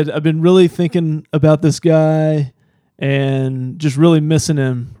 He said, I've been really thinking about this guy and just really missing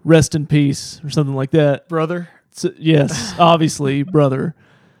him. Rest in peace, or something like that. Brother? So, yes, obviously, brother.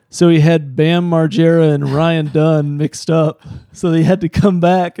 So he had Bam Margera and Ryan Dunn mixed up. So they had to come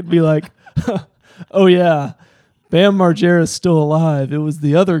back and be like, oh, yeah, Bam Margera's still alive. It was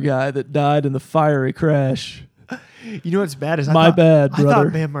the other guy that died in the fiery crash. You know what's bad is bad, brother. I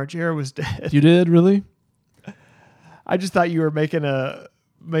thought Bam Margera was dead. You did, really? I just thought you were making a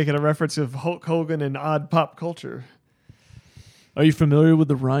reference of Hulk Hogan and odd pop culture. Are you familiar with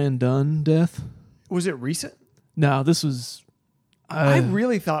the Ryan Dunn death? Was it recent? No, this was... I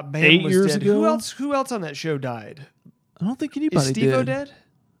really thought Bam 8 was years dead. ago? Who else on that show died? I don't think anybody Is Steve-O did. dead?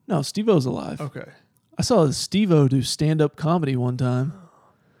 No, Steve-O's alive. Okay. I saw Steve-O do stand-up comedy one time.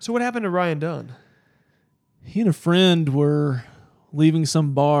 So what happened to Ryan Dunn? He and a friend were leaving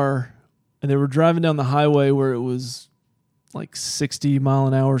some bar, and they were driving down the highway where it was like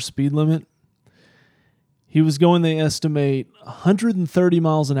 60-mile-an-hour speed limit. He was going, they estimate, 130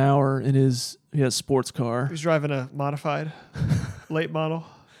 miles an hour in his sports car. He was driving a modified late model.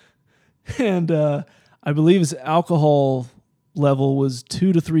 And I believe his alcohol level was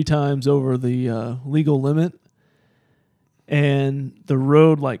 2 to 3 times over the legal limit. And the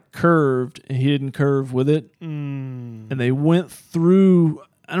road like curved, and he didn't curve with it. And they went through,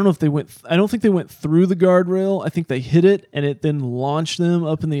 I don't know if they went. I don't think they went through the guardrail. I think they hit it, and it then launched them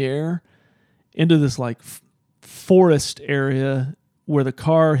up in the air into this like forest area where the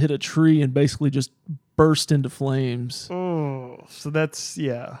car hit a tree and basically just burst into flames. Oh, so that's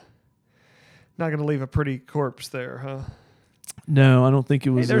not going to leave a pretty corpse there, huh? No, I don't think it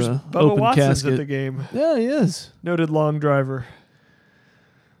was there's a Bubba open Watson's casket. at the game. Yeah, he is. Noted long driver.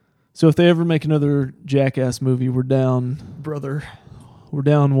 So if they ever make another Jackass movie, we're down Brother. We're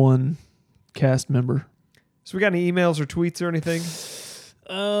down one cast member. So we got any emails or tweets or anything?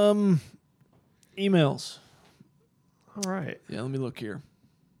 Emails. All right. Yeah, let me look here.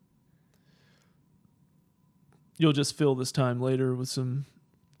 You'll just fill this time later with some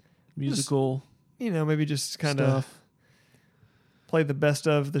musical Maybe just kind of stuff. play the best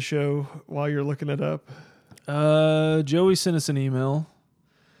of the show while you're looking it up. Joey sent us an email.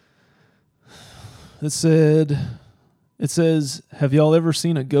 It says, have y'all ever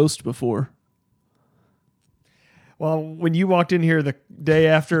seen a ghost before? Well, when you walked in here the day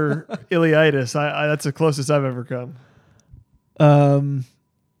after ileitis, I that's the closest I've ever come.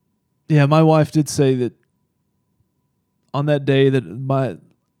 Yeah, my wife did say that on that day that my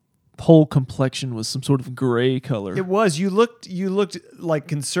whole complexion was some sort of gray color. It was. You looked like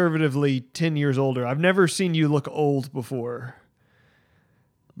conservatively 10 years older. I've never seen you look old before.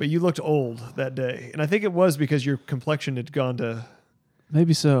 But you looked old that day. And I think it was because your complexion had gone to...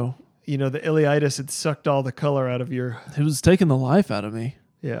 Maybe so. The ileitis had sucked all the color out of your... It was taking the life out of me.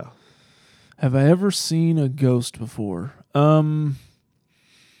 Yeah. Have I ever seen a ghost before? No.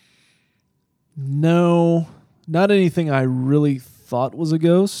 Not anything I really thought was a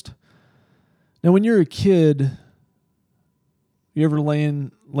ghost. Now, when you're a kid, you ever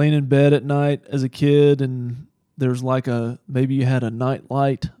laying in bed at night as a kid and there's like maybe you had a night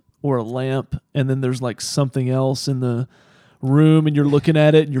light or a lamp and then there's like something else in the room and you're looking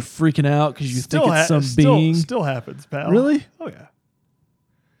at it and you're freaking out because you think it's some being. Still happens, pal. Really? Oh, yeah.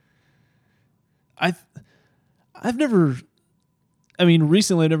 I've never...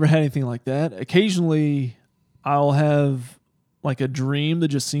 recently I've never had anything like that. Occasionally I'll have like a dream that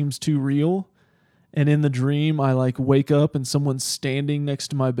just seems too real. And in the dream, I like wake up and someone's standing next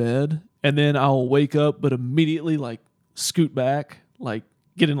to my bed. And then I'll wake up, but immediately like scoot back, like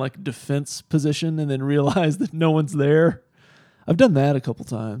get in like defense position and then realize that no one's there. I've done that a couple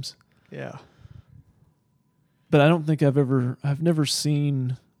times. Yeah. But I don't think I've never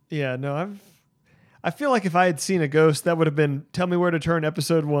seen... Yeah, no, I feel like if I had seen a ghost, that would have been Tell Me Where to Turn,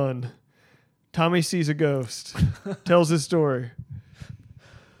 episode 1. Tommy sees a ghost, tells his story.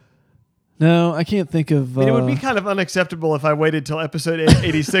 No, I can't think of... it would be kind of unacceptable if I waited till episode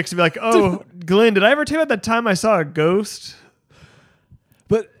 86 to be like, oh, Glenn, did I ever tell you about that time I saw a ghost?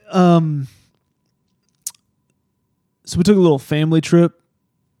 But, so we took a little family trip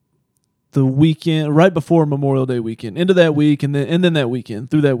the weekend, right before Memorial Day weekend, into that week, and then that weekend,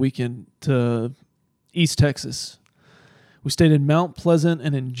 through that weekend to East Texas. We stayed in Mount Pleasant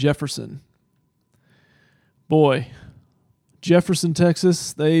and in Jefferson. Boy, Jefferson,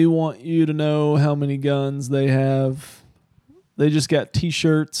 Texas, they want you to know how many guns they have. They just got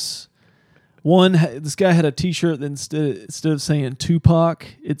T-shirts. This guy had a T-shirt that instead of saying Tupac,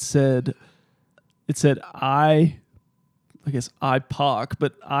 it said I guess IPOC,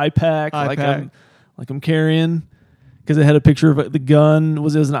 but IPAC, like I'm carrying, because it had a picture of the gun. It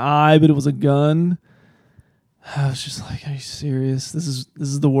was an eye, but it was a gun. I was just like, are you serious? This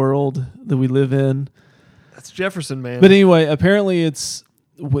is the world that we live in. That's Jefferson, man. But anyway, apparently it's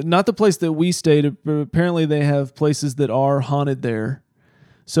not the place that we stayed, but apparently they have places that are haunted there.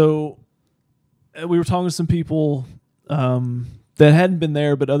 So we were talking to some people that hadn't been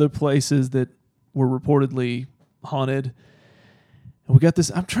there, but other places that were reportedly haunted. And we got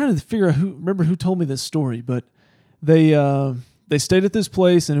this. I'm trying to figure out who told me this story, but they stayed at this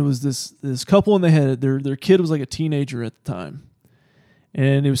place, and it was this couple, and they had their kid was like a teenager at the time.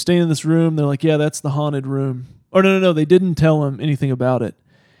 And he was staying in this room. They're like, yeah, that's the haunted room. Or no. They didn't tell him anything about it.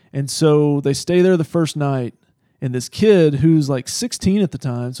 And so they stay there the first night. And this kid who's like 16 at the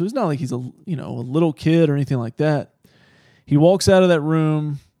time, so it's not like he's a little kid or anything like that. He walks out of that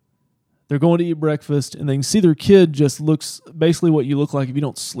room. They're going to eat breakfast. And they can see their kid just looks basically what you look like if you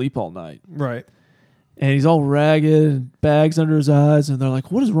don't sleep all night. Right. And he's all ragged, bags under his eyes. And they're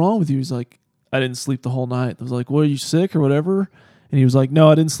like, what is wrong with you? He's like, I didn't sleep the whole night. I was like, well, are you sick or whatever? And he was like, no,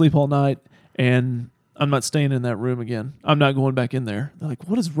 I didn't sleep all night, and I'm not staying in that room again. I'm not going back in there. They're like,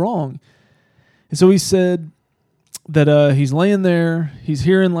 what is wrong? And so he said that he's laying there. He's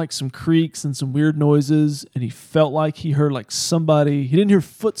hearing like some creaks and some weird noises, and he felt like he heard like somebody. He didn't hear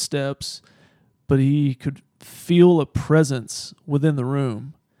footsteps, but he could feel a presence within the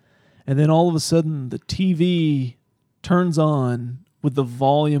room. And then all of a sudden, the TV turns on with the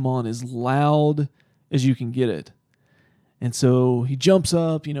volume on as loud as you can get it. And so he jumps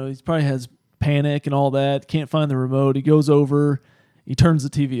up, he probably has panic and all that, can't find the remote. He goes over, he turns the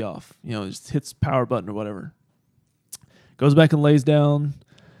TV off, just hits power button or whatever. Goes back and lays down.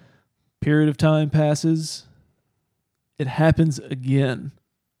 Period of time passes. It happens again.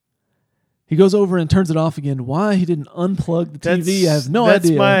 He goes over and turns it off again. Why he didn't unplug the TV, I have no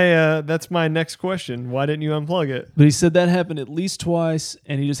idea. That's my next question. Why didn't you unplug it? But he said that happened at least twice,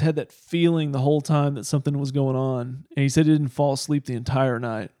 and he just had that feeling the whole time that something was going on. And he said he didn't fall asleep the entire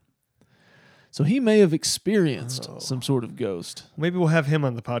night. So he may have experienced some sort of ghost. Maybe we'll have him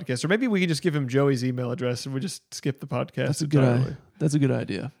on the podcast, or maybe we can just give him Joey's email address and we just skip the podcast. That's a good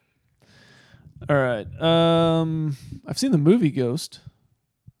idea. All right. I've seen the movie Ghost.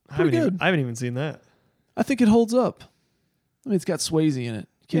 Pretty good. I haven't even seen that. I think it holds up. I mean, it's got Swayze in it.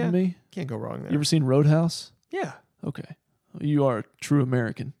 Kidding me? Can't go wrong there. You ever seen Roadhouse? Yeah. Okay. You are a true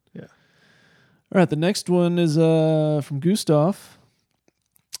American. Yeah. All right. The next one is from Gustav,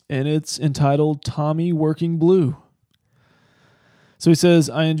 and it's entitled Tommy Working Blue. So he says,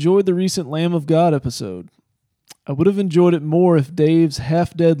 I enjoyed the recent Lamb of God episode. I would have enjoyed it more if Dave's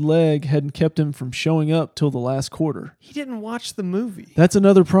half-dead leg hadn't kept him from showing up till the last quarter. He didn't watch the movie. That's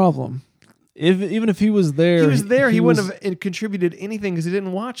another problem. Even if he was there... He wouldn't have contributed anything because he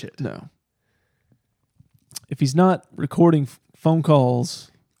didn't watch it. No. If he's not recording phone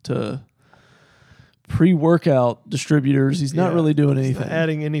calls to pre-workout distributors, he's not really doing anything. Not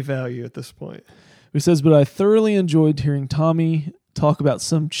adding any value at this point. He says, but I thoroughly enjoyed hearing Tommy talk about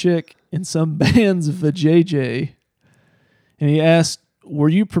some chick in some band's vajayjay. And he asked, were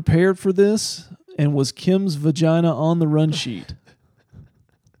you prepared for this? And was Kim's vagina on the run sheet?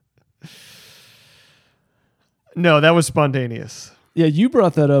 No, that was spontaneous. Yeah, you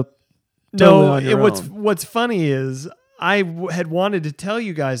brought that up. Totally on your own. What's funny is I had wanted to tell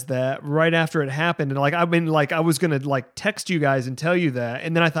you guys that right after it happened, and I was gonna text you guys and tell you that,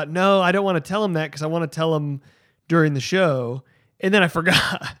 and then I thought, no, I don't want to tell him that because I want to tell him during the show, and then I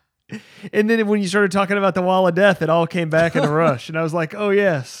forgot. And then when you started talking about the wall of death, it all came back in a rush, and I was like, oh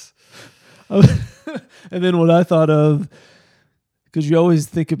yes. And then what I thought of, because you always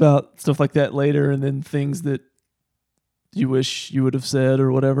think about stuff like that later, and then things that you wish you would have said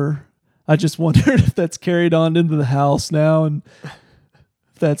or whatever. I just wondered if that's carried on into the house now, and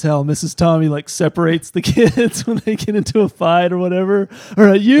if that's how Mrs. Tommy separates the kids when they get into a fight or whatever. All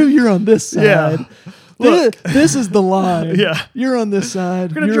right, you're on this side. Yeah. Look, this is the line. Yeah, you're on this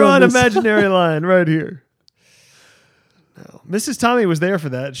side. We're gonna draw an imaginary line right here. No, Mrs. Tommy was there for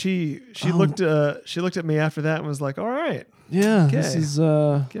that. She looked at me after that and was like, "All right, yeah, okay. This is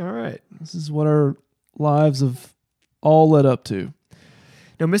all right. This is what our lives have all led up to."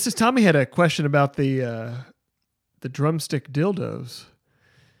 Now, Mrs. Tommy had a question about the drumstick dildos.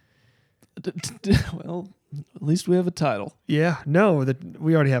 Well, at least we have a title. Yeah, no,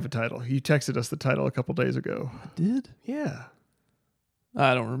 we already have a title. You texted us the title a couple days ago. I did? Yeah.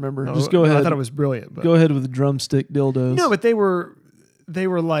 I don't remember. No, just go ahead. I thought it was brilliant. But. Go ahead with the drumstick dildos. No, but they were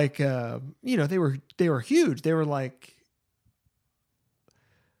like, they were huge. They were like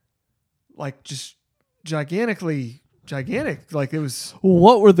just gigantic. Like it was.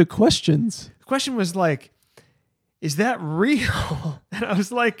 What were the questions? The question was like, is that real? And I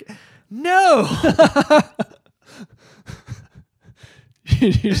was like, no.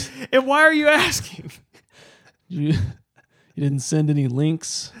 And why are you asking? You didn't send any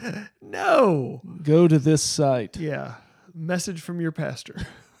links? No. Go to this site. Yeah. Message from your pastor.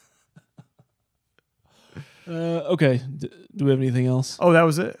 Okay. Do we have anything else? Oh, that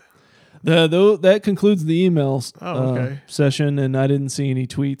was it? That concludes the emails session, and I didn't see any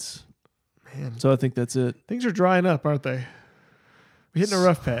tweets. Man. So I think that's it. Things are drying up, aren't they? We're hitting a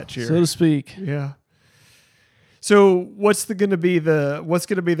rough patch here. So to speak. Yeah. So what's going to be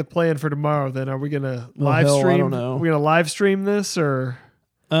the plan for tomorrow then? Are we going to live stream? I don't know. Are we going to live stream this or?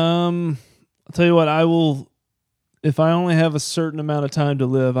 I'll tell you what, I will, if I only have a certain amount of time to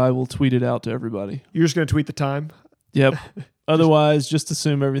live, I will tweet it out to everybody. You're just going to tweet the time? Yep. Otherwise, just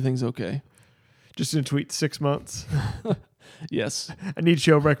assume everything's okay. Just going to tweet 6 months? Yes. I need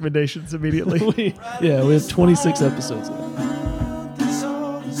show recommendations immediately. we have 26 episodes left.